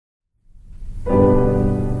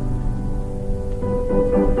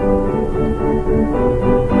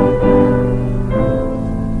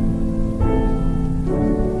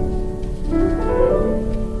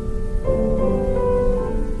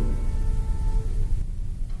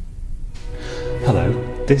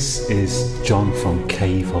This is John from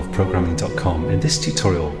caveofprogramming.com. In this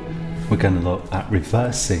tutorial, we're going to look at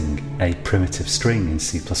reversing a primitive string in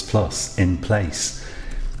C++ in place.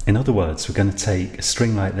 In other words, we're going to take a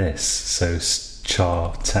string like this, so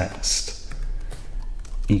char text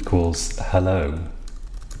equals hello,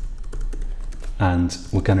 and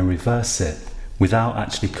we're going to reverse it without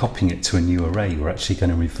actually copying it to a new array. We're actually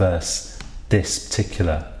going to reverse this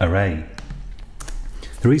particular array.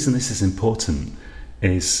 The reason this is important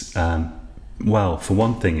is, well, for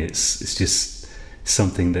one thing, it's just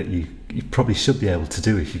something that you probably should be able to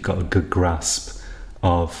do if you've got a good grasp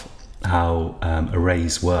of how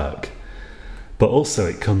arrays work. But also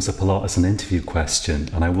it comes up a lot as an interview question,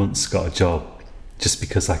 and I once got a job just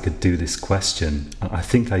because I could do this question. I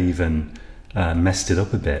think I even messed it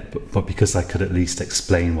up a bit, but because I could at least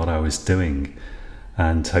explain what I was doing,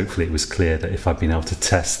 and hopefully it was clear that if I'd been able to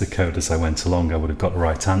test the code as I went along, I would have got the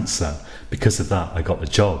right answer. Because of that, I got the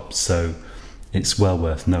job, so it's well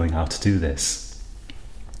worth knowing how to do this.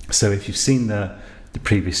 So if you've seen the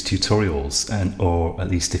previous tutorials, or at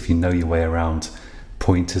least if you know your way around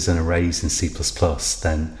pointers and arrays in C++,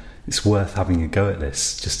 then it's worth having a go at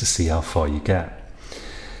this just to see how far you get.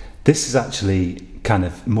 This is actually kind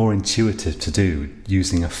of more intuitive to do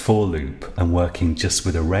using a for loop and working just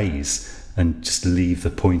with arrays and just leave the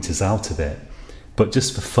pointers out of it. But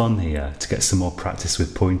just for fun here, to get some more practice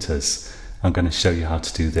with pointers, I'm going to show you how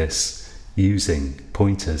to do this using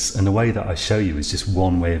pointers. And the way that I show you is just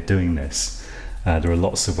one way of doing this. There are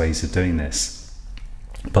lots of ways of doing this.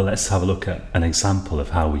 But let's have a look at an example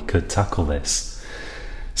of how we could tackle this.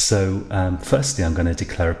 So firstly, I'm going to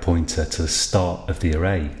declare a pointer to the start of the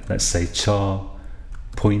array. Let's say char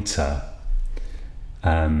pointer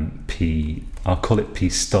p, I'll call it p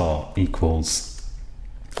start equals,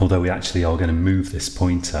 although we actually are going to move this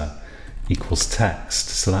pointer, equals text.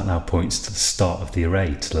 So that now points to the start of the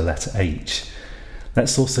array, to the letter H.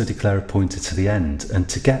 Let's also declare a pointer to the end, and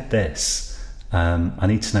to get this, I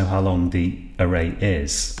need to know how long the array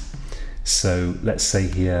is. So let's say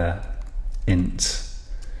here int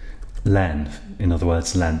length, in other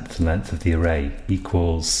words length of the array,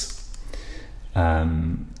 equals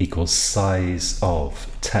size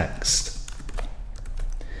of text.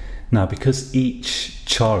 Now, because each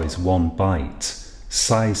char is 1 byte,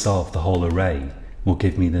 size of the whole array will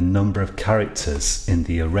give me the number of characters in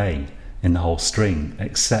the array in the whole string,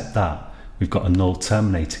 except that we've got a null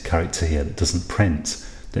terminator character here that doesn't print,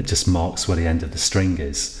 that just marks where the end of the string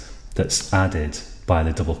is, that's added by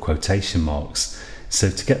the double quotation marks. So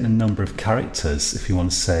to get the number of characters, if you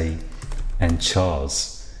want to say n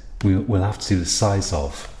chars, we'll have to do the size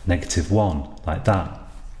of -1, like that.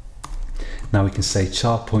 Now we can say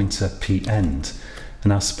char pointer p end,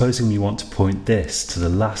 and now supposing we want to point this to the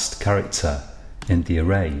last character in the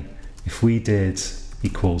array, if we did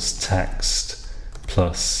equals text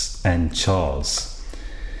plus n chars,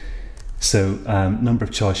 so number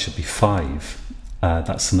of chars should be 5.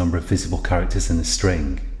 That's the number of visible characters in the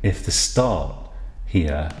string. If the start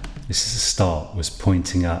here, this is the start, was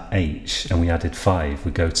pointing at H and we added 5,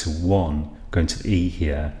 we go to 1, going to the E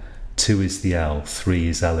here, 2 is the L, 3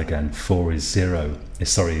 is L again, 4 is 0,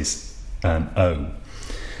 is O,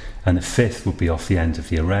 and the 5th would be off the end of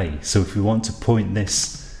the array. So if we want to point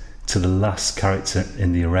this to the last character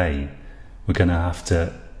in the array, we're going to have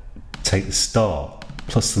to take the start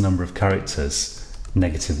plus the number of characters,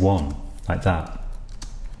 -1, like that.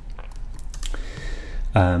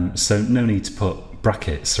 So no need to put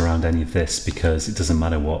brackets around any of this, because it doesn't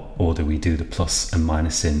matter what order we do the plus and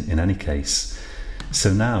minus in any case.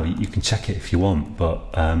 So now you can check it if you want, but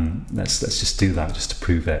let's just do that just to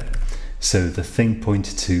prove it. So the thing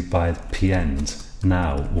pointed to by the p end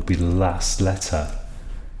now will be the last letter,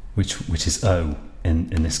 which is O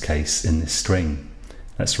in this case, in this string.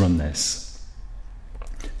 Let's run this,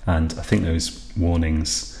 and I think those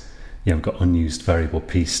warnings, yeah, we've got unused variable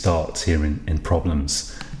p start here in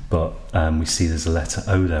problems, but we see there's a letter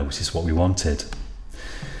O there, which is what we wanted.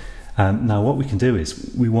 Now what we can do is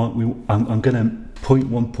I'm going to point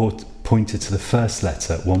one pointer to the first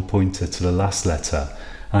letter, one pointer to the last letter,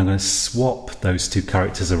 and I'm going to swap those two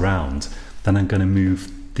characters around. Then I'm going to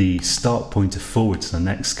move the start pointer forward to the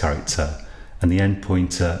next character and the end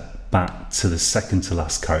pointer back to the second to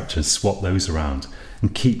last character, and swap those around,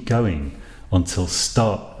 and keep going until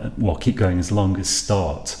keep going as long as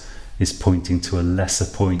start is pointing to a lesser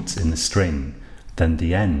point in the string than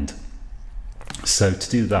the end. So to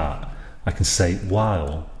do that, I can say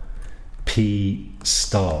while p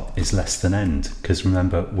start is less than end, because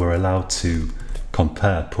remember, we're allowed to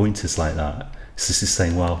compare pointers like that. So this is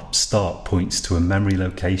saying, well, start points to a memory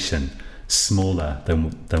location smaller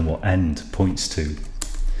than what end points to.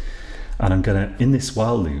 And I'm going to, in this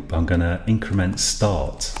while loop, I'm going to increment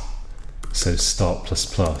start. So start plus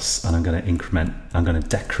plus, and I'm going to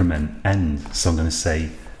decrement end. So I'm going to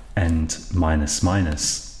say end minus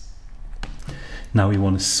minus. Now we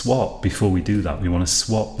want to swap, before we do that, we want to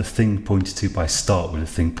swap the thing pointed to by start with the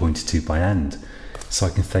thing pointed to by end. So I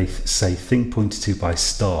can say thing pointed to by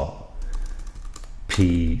start,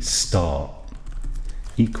 p start,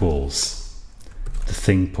 equals the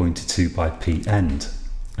thing pointed to by p end.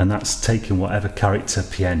 And that's taken whatever character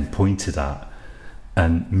p end pointed at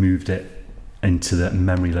and moved it into the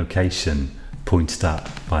memory location pointed at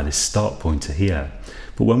by this start pointer here.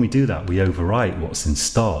 But when we do that, we overwrite what's in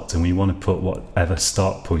start, and we want to put whatever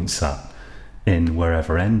start points at in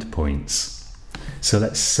wherever end points. So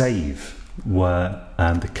let's save where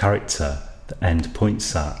the character the end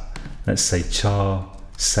points at. Let's say char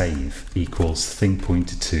save equals thing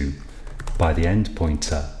pointed to by the end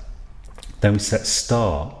pointer. Then we set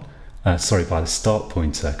start, by the start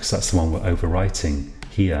pointer, because that's the one we're overwriting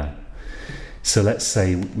here. So let's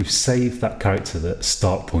say we've saved that character that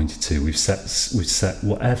start pointed to. We've set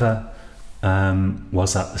whatever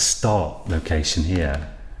was at the start location here.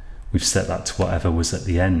 We've set that to whatever was at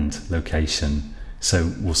the end location.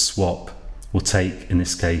 So we'll swap. We'll take, in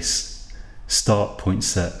this case, start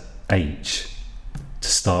points at h to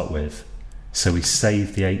start with. So we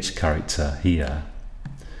save the h character here.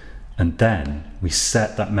 And then we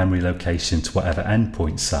set that memory location to whatever end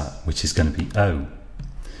points at, which is going to be O.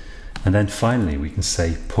 And then finally we can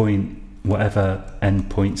say point whatever end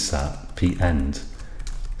points at, p end,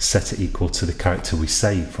 set it equal to the character we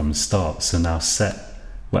saved from the start. So now set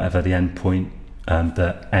whatever the end point,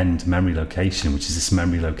 the end memory location, which is this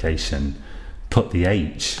memory location, put the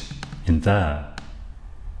h in there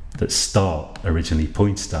that start originally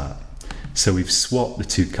pointed at. So we've swapped the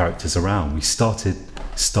two characters around. We started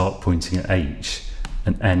start pointing at h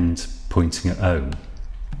and end pointing at O,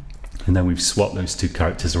 and then we've swapped those two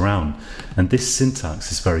characters around. And this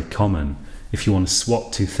syntax is very common. If you want to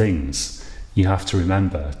swap two things, you have to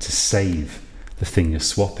remember to save the thing you're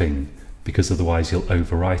swapping, because otherwise you'll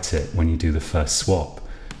overwrite it when you do the first swap.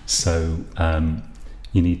 So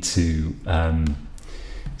you need to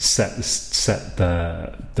set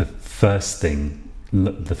the first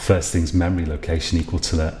thing's memory location equal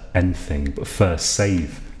to the end thing, but first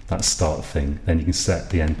save that start thing, then you can set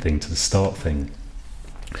the end thing to the start thing.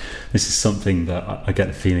 This is something that I get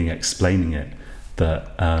the feeling, explaining it,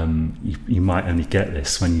 that you might only get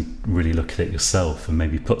this when you really look at it yourself and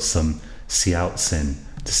maybe put some couts in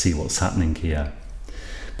to see what's happening here.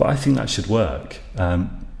 But I think that should work.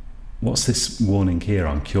 What's this warning here?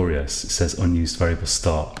 I'm curious. It says unused variable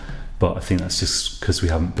start, but I think that's just because we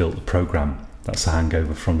haven't built the program. That's a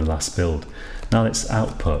hangover from the last build. Now let's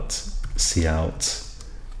output cout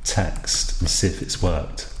text and see if it's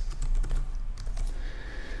worked.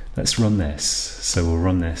 Let's run this. So we'll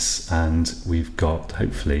run this and we've got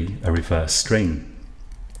hopefully a reverse string.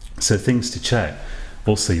 So things to check.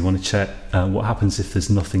 Also, you want to check what happens if there's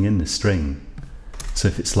nothing in the string. So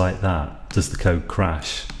if it's like that, does the code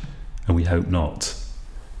crash? And we hope not.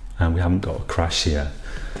 And we haven't got a crash here.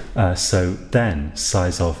 So then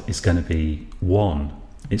size of is going to be 1.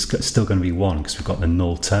 It's still going to be 1 because we've got the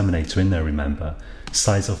null terminator in there, remember.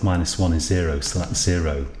 Size of -1 is 0, so that's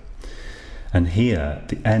 0. And here,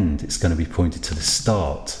 the end, it's going to be pointed to the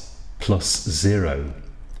start plus 0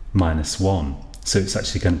 minus 1. So it's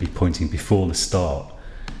actually going to be pointing before the start.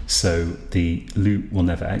 So the loop will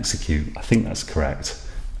never execute. I think that's correct.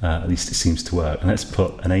 At least it seems to work. And let's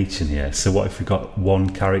put an h in here. So what if we got one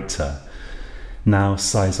character? Now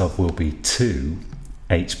size of will be 2,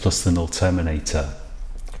 h plus the null terminator.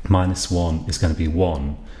 -1 is going to be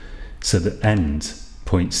 1. So the end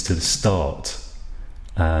points to the start.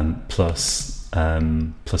 Plus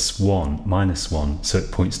 1 minus 1, so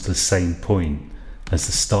it points to the same point as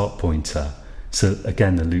the start pointer. So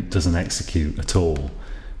again, the loop doesn't execute at all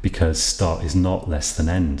because start is not less than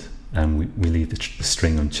end, and we leave the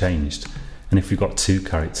string unchanged. And if we've got two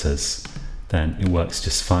characters, then it works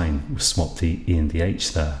just fine. We'll swap the e and the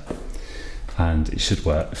h there, and it should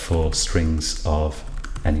work for strings of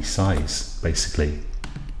any size, basically.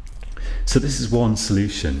 So this is one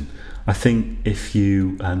solution. I think if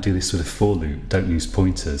you do this with a for loop, don't use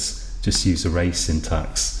pointers, just use array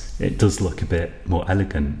syntax. It does look a bit more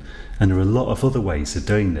elegant, and there are a lot of other ways of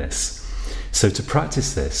doing this. So to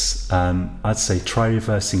practice this, I'd say try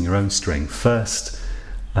reversing your own string. First,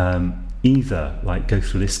 either like go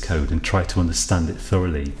through this code and try to understand it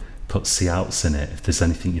thoroughly, put couts in it if there's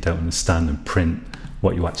anything you don't understand, and print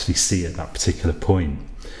what you actually see at that particular point.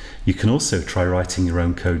 You can also try writing your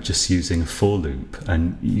own code just using a for loop,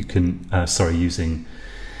 and you can, using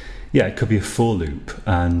Yeah, it could be a for loop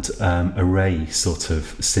and array sort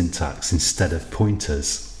of syntax instead of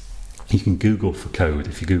pointers. You can Google for code.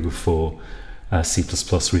 If you Google for C++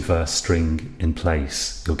 reverse string in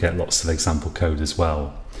place, you'll get lots of example code as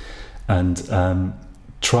well. And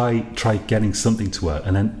try getting something to work,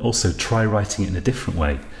 and then also try writing it in a different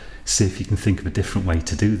way. See if you can think of a different way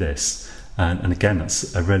to do this. And again,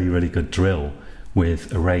 that's a really, really good drill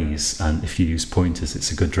with arrays. And if you use pointers, it's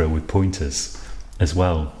a good drill with pointers as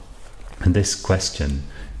well. And this question,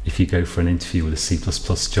 if you go for an interview with a C++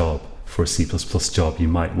 job, for a C++ job, you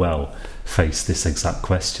might well face this exact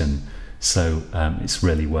question. So it's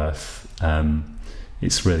really worth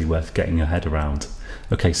getting your head around.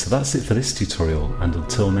 Okay, so that's it for this tutorial, and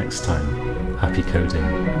until next time, happy coding.